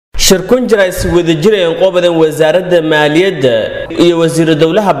shirkun jirays wada jireen qobadan wasaaradda maaliyadda iyo wasiir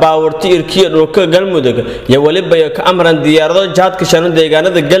dawlaha baawarti irkiyo dhulka galmudug ya waliba ka amran diyaarado jaadka shan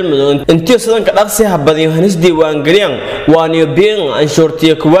deegaanada galmudug intii sadanka dhaqsi habadin hanis diiwaan galiyaan waaniyo been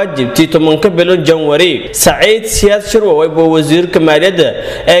anshuurtiya ku waajibti 10 bilood January Saeed Siyaad Shirwa wayba wasiirka maaliyadda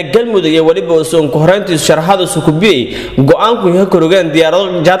ee galmudug ya waliba soo korantii sharaxada sukubiyay go'aanku yahay korogaan diyaarado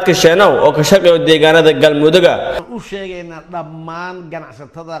jaadka shanaw oo ka shaqeeyo deegaanada galmudug u sheegayna dhammaan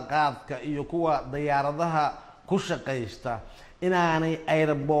ganacsatada qaadka iyo kuwa diyaaradaha ku shaqeysta inaanay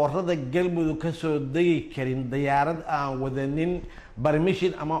airboorada galmudug ka soo degi karin diyaarad aan wadanin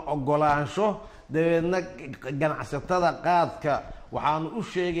permission ama ogolaansho deedna ganacsatada qaadka waxaan u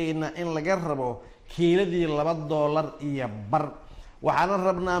sheegaynaa in laga rabo kiiladii $2 iyo bar waxaan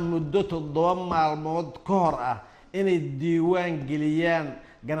rabnaa muddo 7 maalmood ka hor ah inay diiwaan geliyaan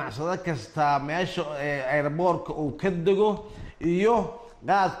ganacsado kasta meesha airboorka uu ka dego iyo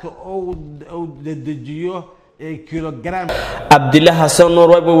qaadka uu dedejiyo kilogram Abdullah Hassan Nur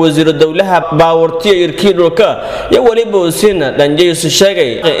wayba wasiir dawlaha baawarti irkii dhulka ya waliba usina dhanjeysu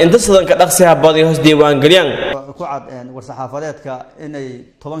sheegay inta sadanka dhaqsiga badan hoos diiwaan galiyaan ku cad war saxaafadeedka inay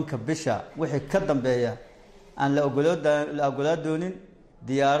 10 bisha wixii ka dambeeya aan la ogolaadoonin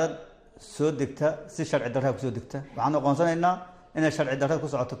diyaarad soo degta si sharci darro ku soo degta waxaan aqoonsanaynaa inay sharci darro ku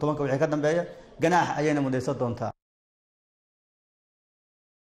socoto 10 wixii ka dambeeya ganaax ayayna mudaysan doontaa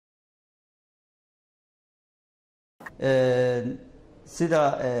sida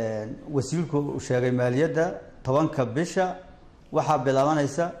wasiirku uu sheegay maaliyadda 10 bisha waxa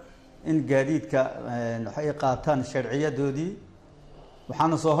bilaabanaysa in gaadiidka ay qaataan sharciyadoodii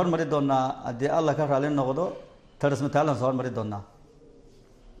waxaan soo hormari doonaa hadii Allah ka raali noqdo tarismataalan soo hormari doonaa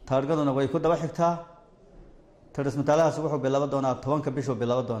taargaduna way ku daba xigtaa tarismataalahaas wuxuu bilaaban doonaa 10 bisha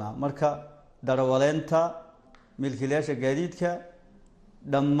bilaaban doonaa marka darawaleenta milkiilayaasha gaadiidka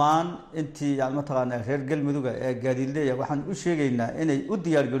dhammaan intii ma taqaanaa reer galmudug ee gaadiidleeya waxaan u sheegaynaa inay u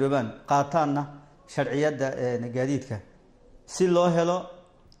diyaar garoobaan qaataanna sharciyada gaadiidka si loo helo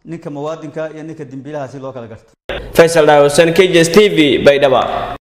ninka muwaadinka iyo ninka dambiilaha si loo kala garto Faisal Warka Kgs Tv Baydhaba